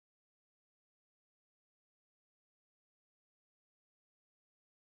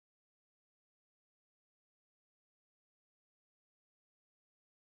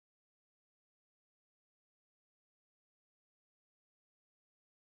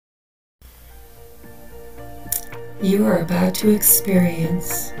You are about to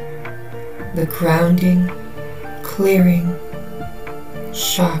experience the grounding, clearing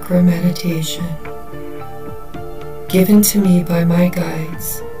chakra meditation given to me by my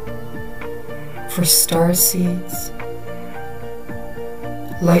guides for star seeds,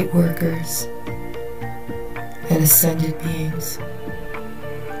 light workers, and ascended beings.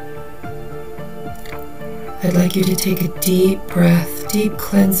 I'd like you to take a deep breath, deep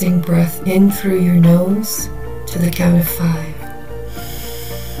cleansing breath in through your nose to the count of 5.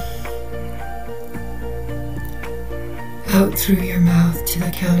 Out through your mouth to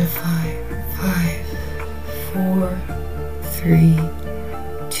the count of 5. 5, 4, 3,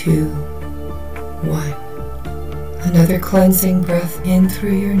 2, 1. Another cleansing breath in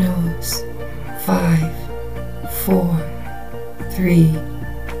through your nose. 5, 4, 3,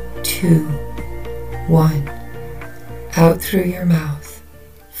 2, 1. Out through your mouth.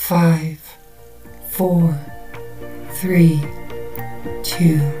 5, 4, 3,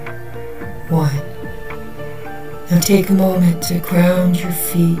 2, 1. Now take a moment to ground your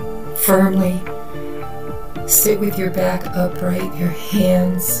feet firmly. Sit with your back upright, your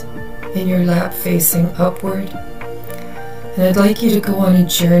hands in your lap facing upward. And I'd like you to go on a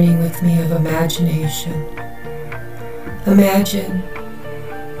journey with me of imagination. Imagine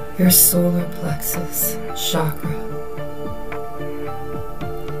your solar plexus chakra.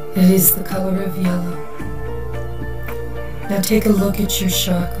 It is the color of yellow. Now take a look at your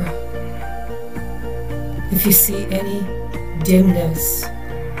chakra. If you see any dimness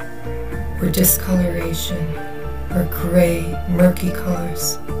or discoloration or gray, murky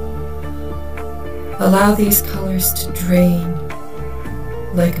colors, allow these colors to drain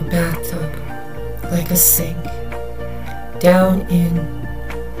like a bathtub, like a sink, down in,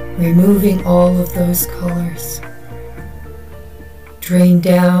 removing all of those colors. Drain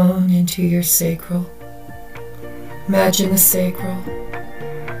down into your sacral. Imagine the sacral,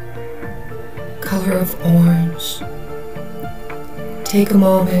 color of orange. Take a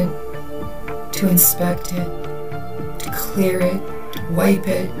moment to inspect it, to clear it, to wipe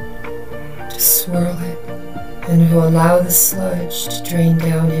it, to swirl it, and to allow the sludge to drain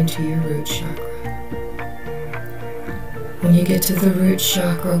down into your root chakra. When you get to the root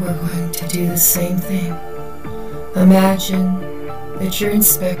chakra, we're going to do the same thing. Imagine that you're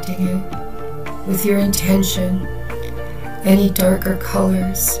inspecting it with your intention. Any darker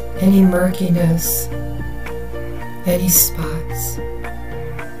colors, any murkiness, any spots.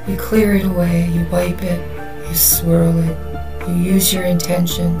 You clear it away, you wipe it, you swirl it, you use your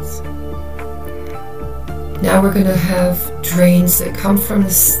intentions. Now we're going to have drains that come from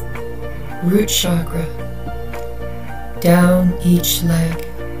this root chakra down each leg.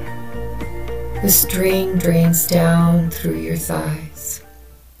 This drain drains down through your thighs,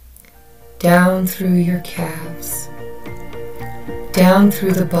 down through your calves, down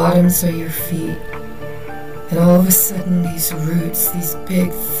through the bottoms of your feet, and all of a sudden these roots, these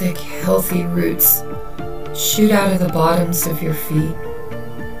big, thick, healthy roots, shoot out of the bottoms of your feet.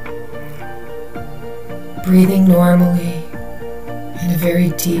 Breathing normally in a very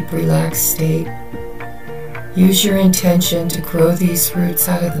deep, relaxed state. Use your intention to grow these roots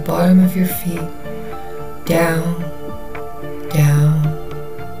out of the bottom of your feet, down, down,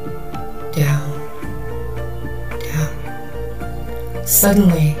 down, down.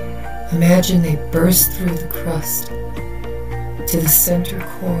 Suddenly, imagine they burst through the crust to the center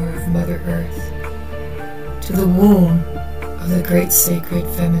core of Mother Earth, to the womb of the great sacred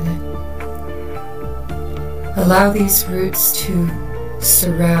feminine. Allow these roots to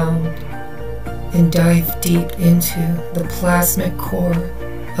surround and dive deep into the plasmic core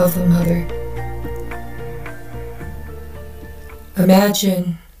of the mother.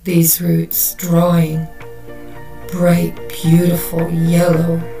 Imagine these roots drawing bright, beautiful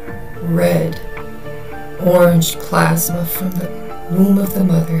yellow, red, orange plasma from the womb of the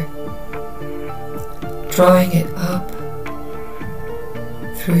mother, drawing it up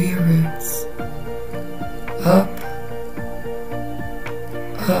through your roots, up,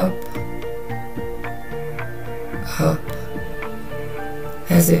 up, up,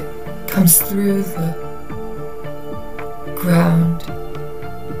 as it comes through the ground,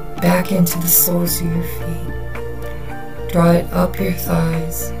 back into the soles of your feet. Draw it up your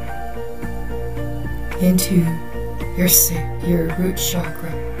thighs, into your root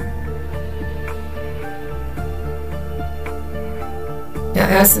chakra. Now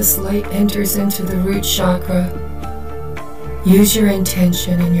as this light enters into the root chakra, use your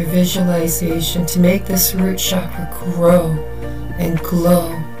intention and your visualization to make this root chakra grow and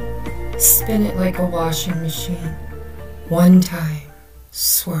glow. Spin it like a washing machine. 1 time,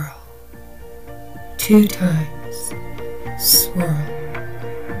 swirl. 2 times, swirl.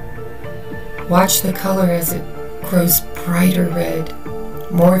 Watch the color as it grows brighter red,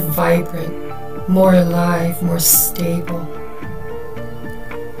 more vibrant, more alive, more stable.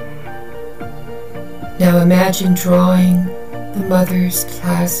 Now imagine drawing the mother's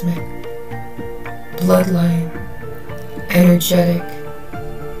plasmic, bloodline, energetic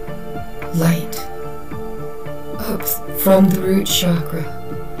light up from the root chakra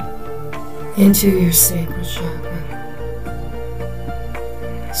into your sacral chakra,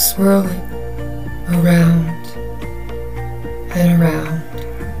 swirling around and around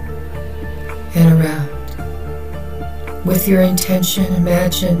and around. With your intention,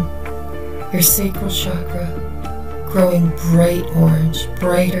 imagine your sacral chakra growing bright orange,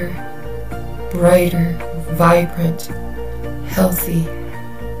 brighter, brighter, vibrant, healthy,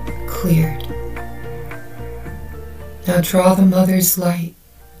 cleared. Now draw the mother's light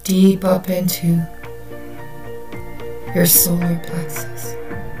deep up into your solar plexus.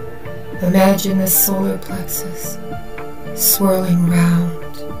 Imagine the solar plexus swirling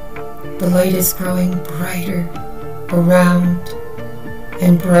round. The light is growing brighter around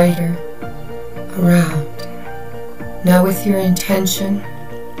and brighter around. Now with your intention,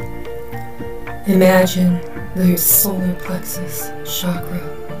 imagine the solar plexus chakra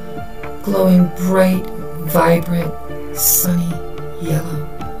glowing bright, vibrant, sunny yellow.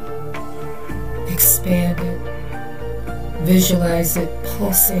 Expand it. Visualize it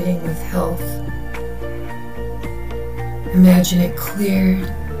pulsating with health. Imagine it cleared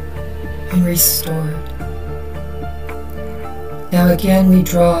and restored. Now again we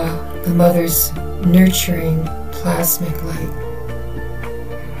draw the mother's nurturing plasmic light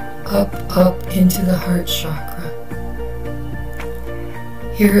up into the heart chakra.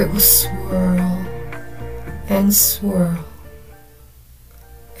 Here it will swirl and swirl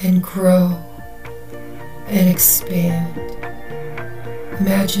and grow and expand.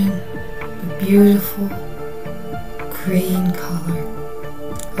 Imagine the beautiful green color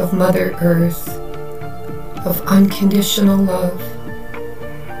of Mother Earth, of unconditional love.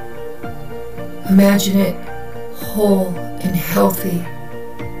 Imagine it whole and healthy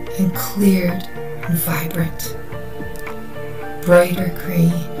and cleared and vibrant. Brighter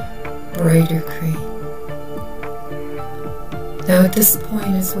green, brighter green. Now at this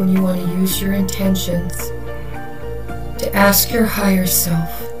point is when you want to use your intentions to ask your higher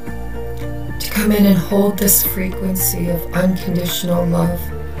self to come in and hold this frequency of unconditional love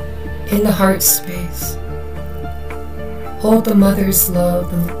in the heart space. Hold the mother's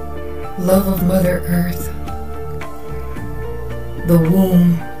love, the love of Mother Earth, the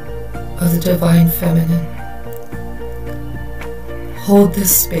womb of the Divine Feminine. Hold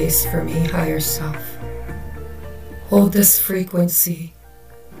this space for me, higher self. Hold this frequency.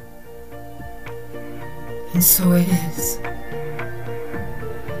 And so it is.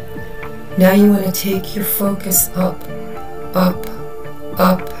 Now you want to take your focus up, up,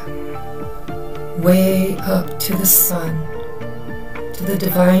 up, way up to the sun, to the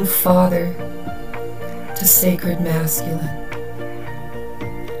Divine Father, to Sacred Masculine.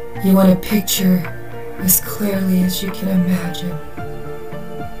 You want to picture as clearly as you can imagine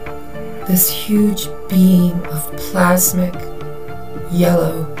this huge beam of plasmic,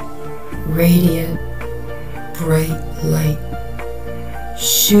 yellow, radiant, bright light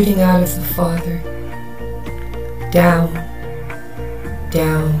shooting out of the Father, down,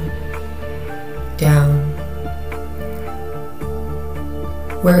 down, down,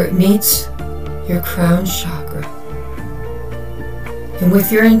 where it meets your crown chakra. And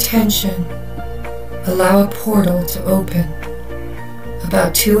with your intention, allow a portal to open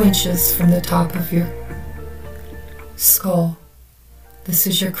about 2 inches from the top of your skull. This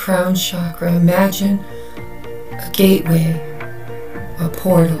is your crown chakra. Imagine a gateway, a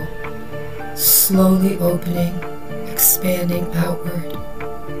portal, slowly opening, expanding outward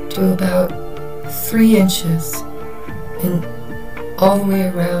to about 3 inches and all the way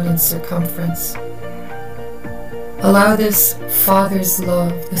around in circumference. Allow this Father's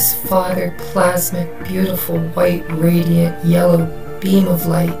love, this Father plasmic, beautiful, white, radiant, yellow beam of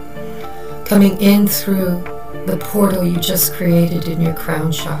light coming in through the portal you just created in your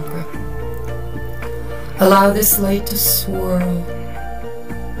crown chakra. Allow this light to swirl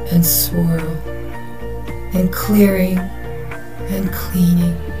and swirl and clearing and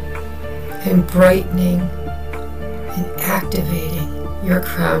cleaning and brightening and activating your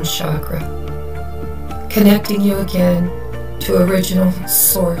crown chakra, connecting you again to original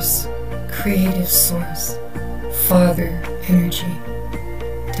source, creative source, Father energy,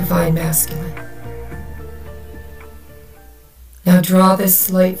 Divine Masculine. Now draw this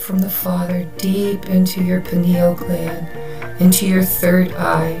light from the Father deep into your pineal gland, into your third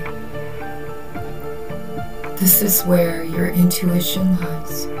eye. This is where your intuition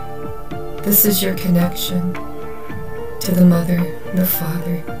lies. This is your connection to the Mother, the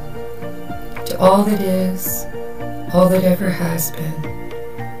Father, to all that is, all that ever has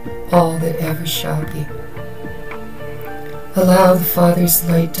been, all that ever shall be. Allow the Father's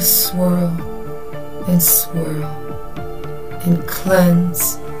light to swirl and swirl and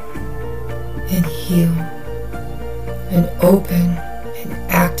cleanse and heal and open and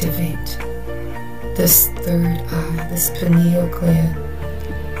activate this third eye, this pineal gland,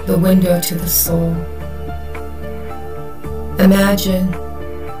 the window to the soul. Imagine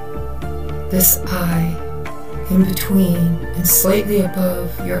this eye in between and slightly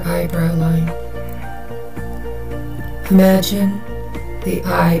above your eyebrow line. Imagine the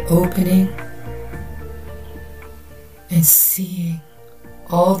eye opening and seeing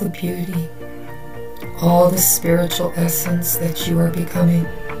all the beauty, all the spiritual essence that you are becoming,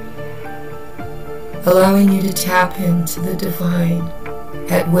 allowing you to tap into the divine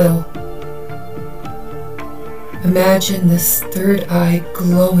at will. Imagine this third eye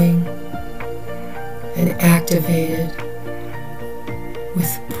glowing and activated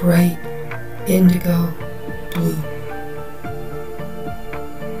with bright indigo blue.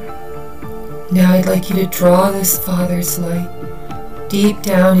 Now I'd like you to draw this Father's light deep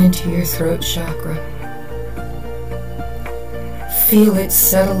down into your throat chakra. Feel it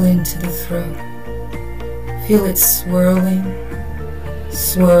settle into the throat. Feel it swirling,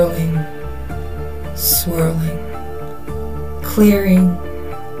 swirling, swirling, clearing,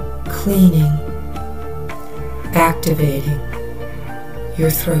 cleaning, activating your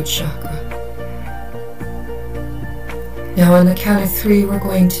throat chakra. Now on the count of 3, we're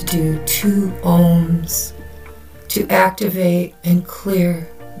going to do 2 ohms to activate and clear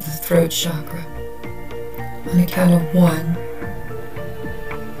the throat chakra. On the count of 1,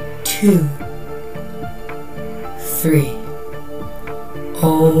 2, 3.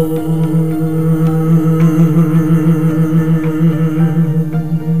 Om.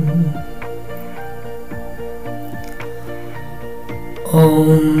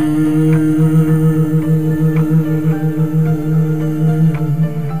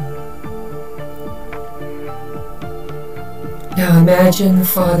 Now imagine the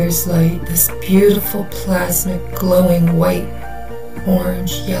Father's light, this beautiful plasmic glowing white,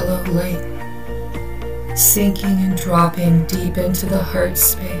 orange, yellow light, sinking and dropping deep into the heart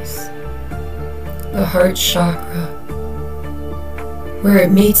space, the heart chakra, where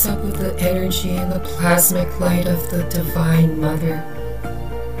it meets up with the energy and the plasmic light of the Divine Mother,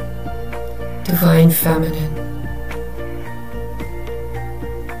 Divine Feminine.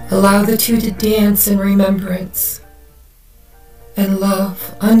 Allow the two to dance in remembrance and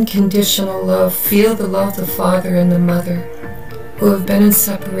love, unconditional love. Feel the love of the Father and the Mother who have been in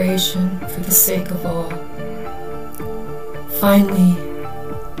separation for the sake of all, finally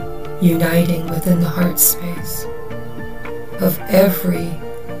uniting within the heart space of every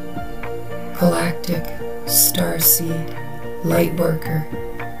galactic starseed light worker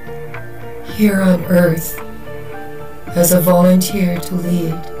here on Earth as a volunteer to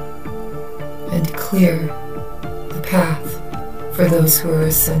lead and clear the path for those who are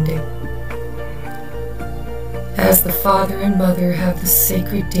ascending. As the Father and Mother have the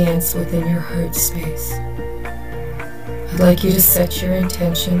sacred dance within your heart space, I'd like you to set your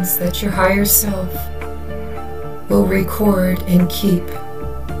intentions that your higher self will record and keep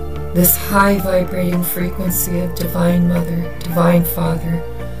this high vibrating frequency of Divine Mother, Divine Father,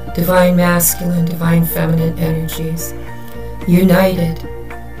 Divine Masculine, Divine Feminine energies, united,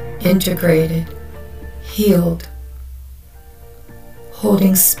 integrated, healed,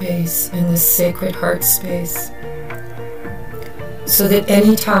 holding space in this sacred heart space, so that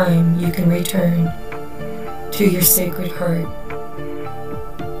any time you can return to your sacred heart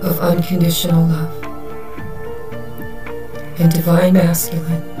of unconditional love and Divine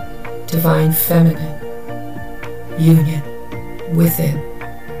Masculine, Divine Feminine union within.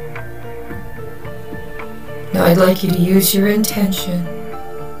 Now I'd like you to use your intention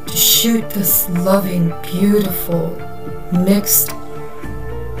to shoot this loving, beautiful, mixed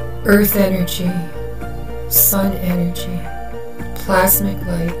earth energy, sun energy, plasmic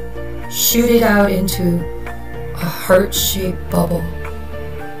light, shoot it out into a heart-shaped bubble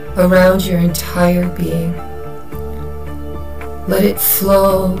around your entire being. Let it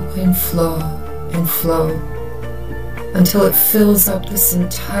flow and flow and flow until it fills up this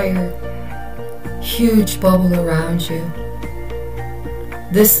entire huge bubble around you.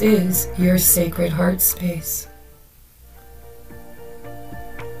 This is your sacred heart space.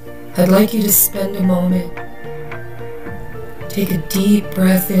 I'd like you to spend a moment. Take a deep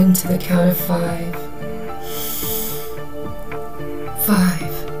breath into the count of 5.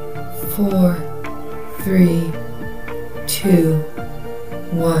 5, 4, 3, 2,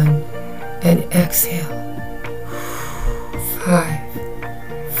 1, and exhale. 5,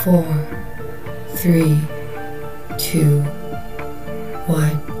 4, 3, 2,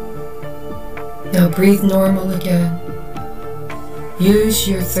 1. Now breathe normal again. Use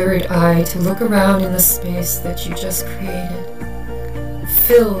your third eye to look around in the space that you just created,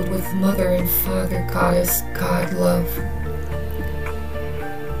 filled with Mother and Father, Goddess, God, Love,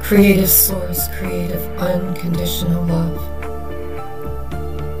 creative source, creative, unconditional love.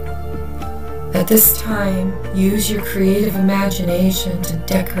 At this time, use your creative imagination to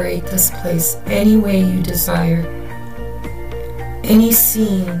decorate this place any way you desire. Any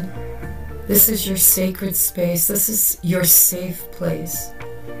scene. This is your sacred space. This is your safe place.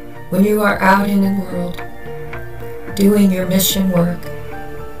 When you are out in the world, doing your mission work,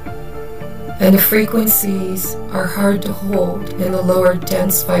 and the frequencies are hard to hold in the lower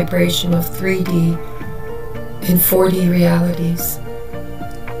dense vibration of 3D and 4D realities.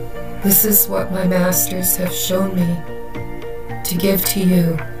 This is what my masters have shown me to give to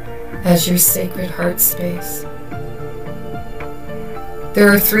you as your sacred heart space. There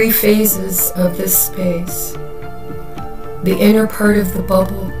are 3 phases of this space. The inner part of the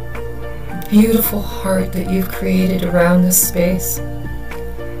bubble, the beautiful heart that you've created around this space,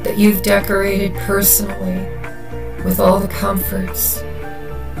 that you've decorated personally with all the comforts,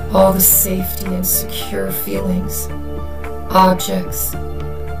 all the safety and secure feelings, objects,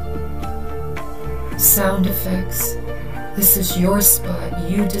 sound effects. This is your spot.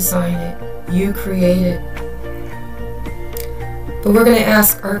 You design it. You create it. But we're going to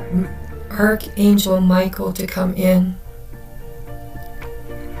ask Archangel Michael to come in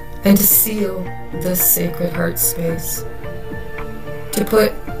and to seal this sacred heart space, to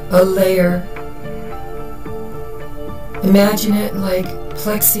put a layer. Imagine it like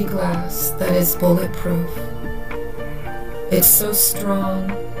plexiglass that is bulletproof. It's so strong,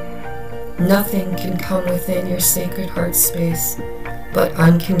 nothing can come within your sacred heart space but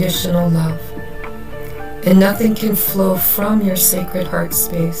unconditional love. And nothing can flow from your sacred heart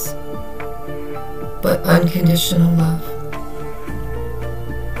space but unconditional love.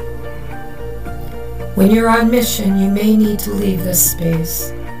 When you're on mission, you may need to leave this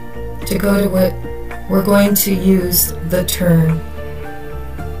space to go to what we're going to use the term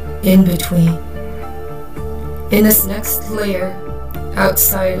in between. In this next layer,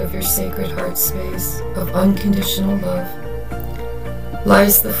 outside of your sacred heart space of unconditional love,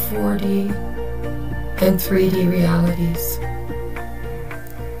 lies the 4D and 3D realities.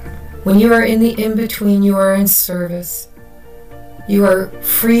 When you are in the in-between, you are in service. You are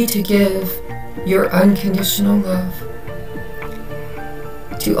free to give your unconditional love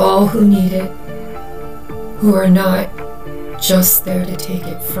to all who need it, who are not just there to take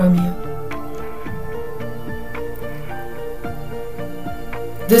it from you.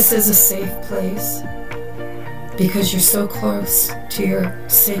 This is a safe place because you're so close to your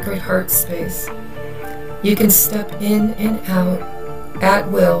sacred heart space. You can step in and out at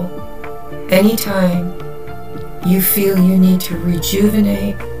will anytime you feel you need to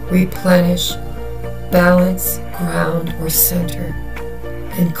rejuvenate, replenish, balance, ground, or center,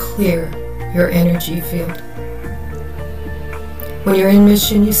 and clear your energy field. When you're in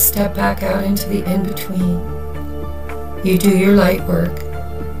mission, you step back out into the in-between. You do your light work.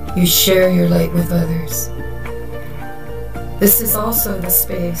 You share your light with others. This is also the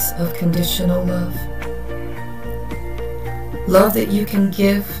space of conditional love. Love that you can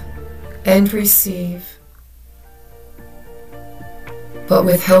give and receive, but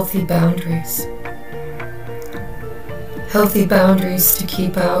with healthy boundaries. Healthy boundaries to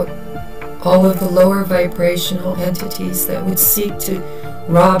keep out all of the lower vibrational entities that would seek to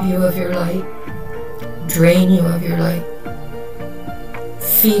rob you of your light, drain you of your light,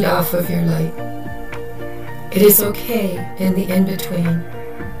 feed off of your light. It is okay in the in-between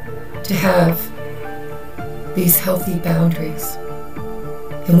to have these healthy boundaries.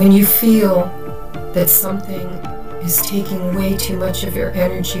 And when you feel that something is taking way too much of your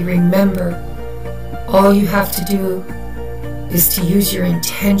energy, remember, all you have to do is to use your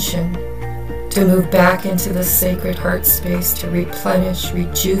intention to move back into the sacred heart space to replenish,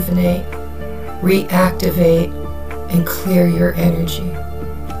 rejuvenate, reactivate, and clear your energy.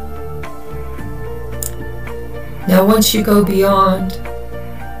 Now, once you go beyond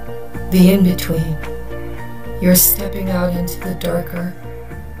the in-between, you're stepping out into the darker,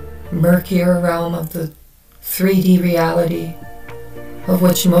 murkier realm of the 3D reality of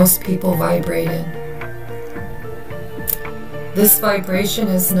which most people vibrate in. This vibration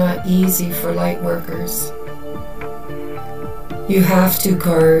is not easy for light workers. You have to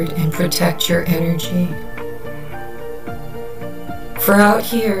guard and protect your energy. For out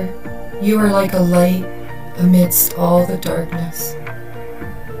here, you are like a light amidst all the darkness.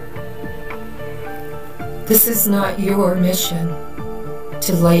 This is not your mission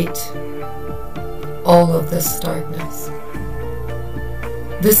to light all of this darkness.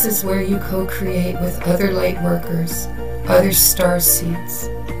 This is where you co-create with other light workers, other star seeds,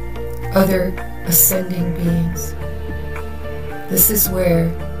 other ascending beings. This is where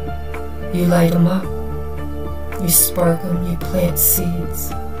you light them up, you spark them, you plant seeds.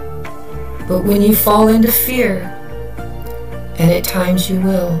 But when you fall into fear, and at times you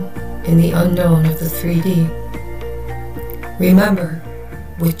will, in the unknown of the 3D, remember,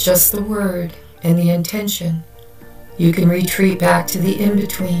 with just the word and the intention, you can retreat back to the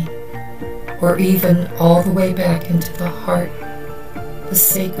in-between, or even all the way back into the heart, the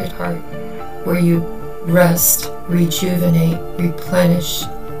sacred heart, where you rest, rejuvenate, replenish,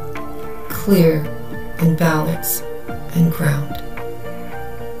 clear, and balance, and ground.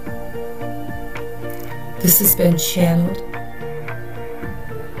 This has been channeled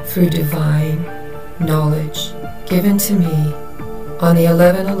through divine knowledge given to me on the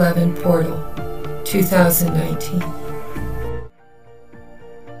 11/11 portal 2019.